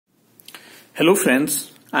Hello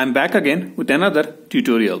friends, I am back again with another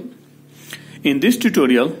tutorial. In this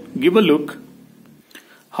tutorial, give a look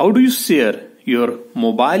how do you share your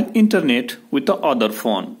mobile internet with the other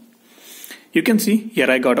phone. You can see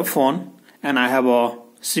here I got a phone and I have a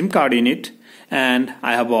SIM card in it and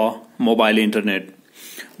I have a mobile internet.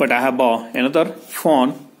 But I have another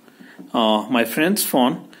phone, my friend's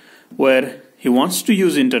phone, where he wants to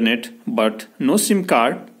use internet but no SIM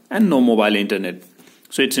card and no mobile internet.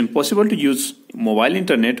 So it's impossible to use mobile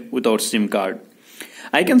internet without SIM card.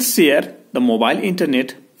 I can share the mobile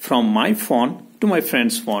internet from my phone to my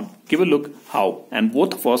friend's phone. Give a look how, and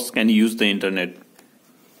both of us can use the internet.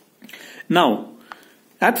 Now,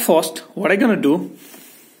 at first, what I'm gonna do,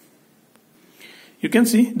 you can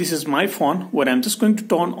see this is my phone where I'm just going to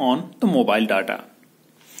turn on the mobile data.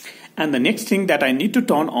 And the next thing that I need to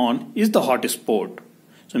turn on is the hotspot.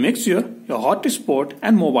 So make sure your hotspot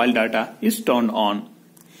and mobile data is turned on.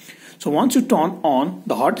 So once you turn on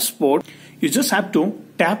the hotspot, you just have to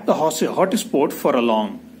tap the hotspot for a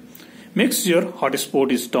long. Make sure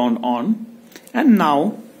hotspot is turned on. And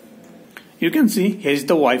now you can see here's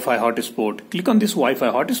the Wi-Fi hotspot. Click on this Wi-Fi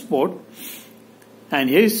hotspot and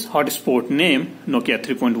here's hotspot name Nokia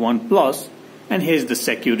 3.1 Plus and here's the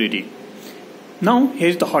security. Now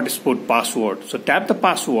here's the hotspot password. So tap the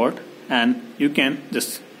password and you can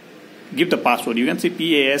just give the password. You can see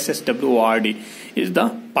PASSWORD is the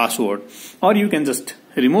password, or you can just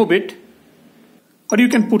remove it, or you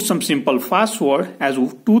can put some simple password as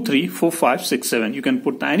 234567. You can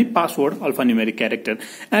put any password alphanumeric character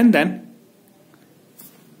and then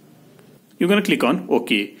you're going to click on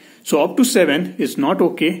OK. So up to 7 is not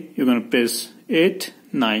OK. You're going to press 8,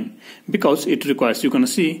 9 because it requires, you're going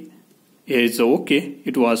to see here is the OK.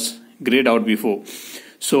 It was grayed out before.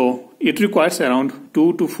 So it requires around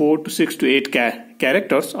 2 to 4 to 6 to 8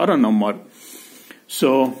 characters or a number.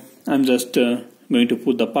 So I'm just going to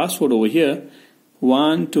put the password over here.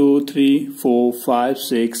 1, 2, 3, 4, 5,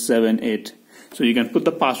 6, 7, 8. So you can put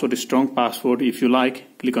the password, a strong password if you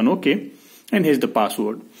like. Click on OK. And here's the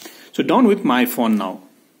password. So done with my phone now.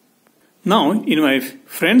 Now in my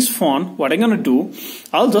friend's phone, what I'm going to do,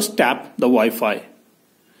 I'll just tap the Wi-Fi.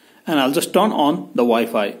 And I'll just turn on the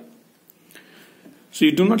Wi-Fi. So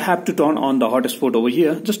you do not have to turn on the hotspot over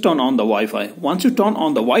here, just turn on the Wi-Fi. Once you turn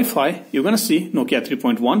on the Wi-Fi, you're going to see Nokia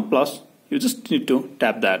 3.1 Plus. You just need to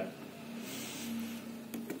tap that.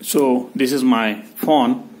 So this is my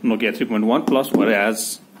phone, Nokia 3.1 Plus,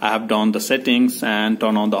 whereas I have done the settings and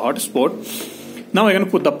turn on the hotspot. Now I'm going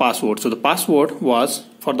to put the password. So the password was,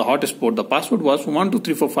 for the hotspot, the password was 1, 2,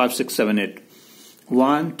 3, 4, 5, 6, 7, 8.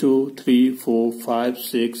 1, 2, 3, 4, 5,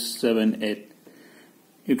 6, 7, 8.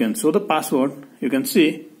 You can show the password. You can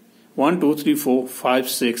see 1, 2, 3, 4, 5,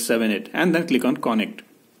 6, 7, 8 and then click on connect.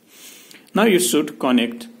 Now you should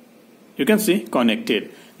connect. You can see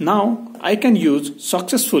connected. Now I can use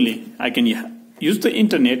successfully. I can use the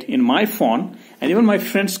internet in my phone and even my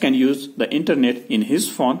friends can use the internet in his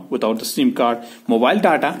phone without the SIM card. Mobile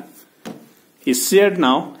data is shared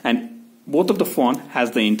now and both of the phone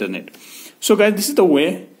has the internet. So guys, this is the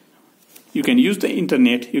way you can use the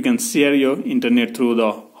internet. You can share your internet through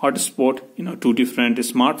the hotspot, two different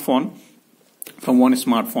smartphone from one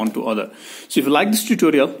smartphone to other. So if you like this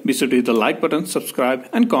tutorial, be sure to hit the like button, subscribe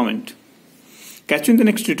and comment. Catch you in the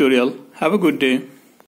next tutorial. Have a good day.